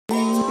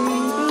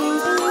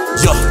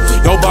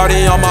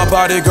body on my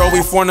body, girl,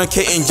 we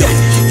fornicating, yeah.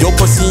 Your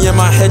pussy in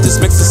my head just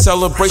makes a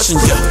celebration,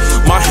 yeah.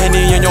 My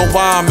Henny and your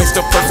wine makes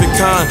the perfect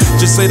kind.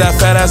 Just lay that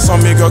fat ass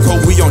on me, girl,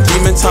 cause we on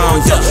demon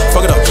time, yeah.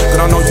 Fuck it up,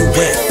 girl, I know you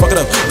wet. Fuck it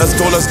up, let's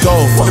go,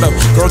 fuck it up,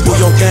 girl, do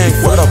your thing.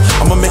 Fuck it up,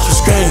 I'ma make you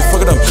scream.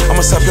 Fuck it up,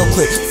 I'ma slap your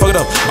clip. Fuck it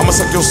up, I'ma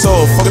suck your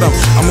soul. Fuck it up,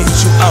 I'ma eat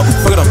you out.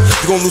 Fuck it up,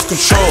 you gon' lose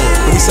control.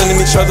 And we sending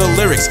each other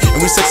lyrics,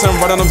 and we sexing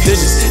right on them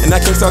digits. And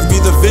that can start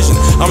be the vision.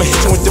 I'ma hit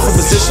you in different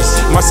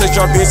positions. My sex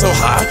drive being so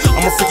high,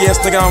 I'm a freaky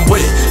ass nigga, I'm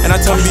with it. And I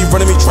tell me be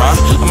running me dry,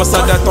 I'ma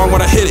slide that thong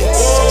when I hit it.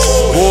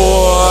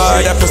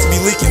 Boy, that pussy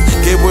be leaking.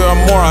 Get where I'm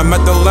more, I'm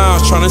at the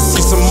lounge trying to see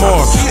some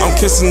more. I'm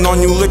kissing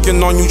on you, licking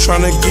on you,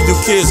 trying to give you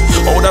kiss.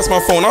 Oh, that's my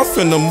phone, I'm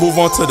finna move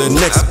on to the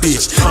next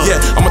bitch. Yeah,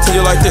 I'ma tell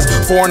you like this,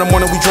 4 in the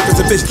morning, we drunk as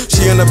a bitch.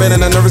 She in the bed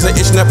and her nerves are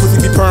itching, that pussy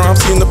be purring, I'm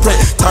seeing the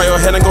print. Tie your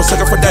head and go suck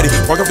her for daddy.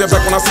 Walk off your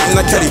back when I sit in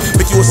that caddy.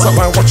 Make you a sup,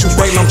 I want you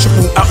waiting, I'm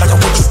tripping out like I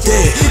want you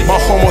dead.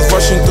 My hormones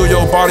rushing through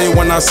your body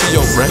when I see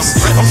your breasts.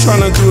 I'm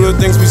trying to do the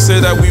things we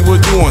said that we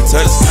would do on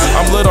text.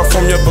 I'm lit up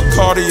from your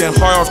Bacardi and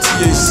high off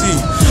THC.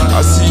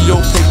 I see your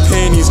pink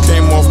panties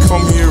came off,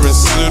 come here and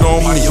sit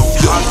on me.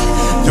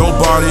 Your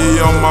body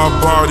on my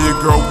body,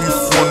 girl, we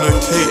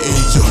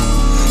fornicating.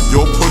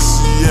 Your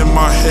pussy in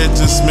my head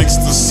just makes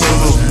the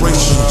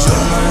celebration.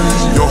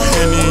 Your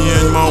Henny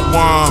and my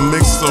wine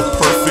makes the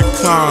perfect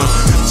kind.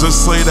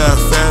 Just lay that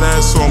fat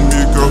ass on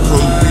me, girl,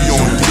 cause we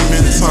on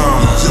demon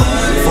time.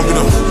 Fuck it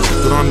up,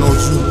 but I know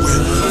you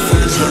wet.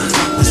 Fuck it up,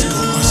 let's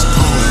go.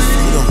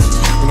 Fuck it up,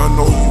 but I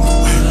know you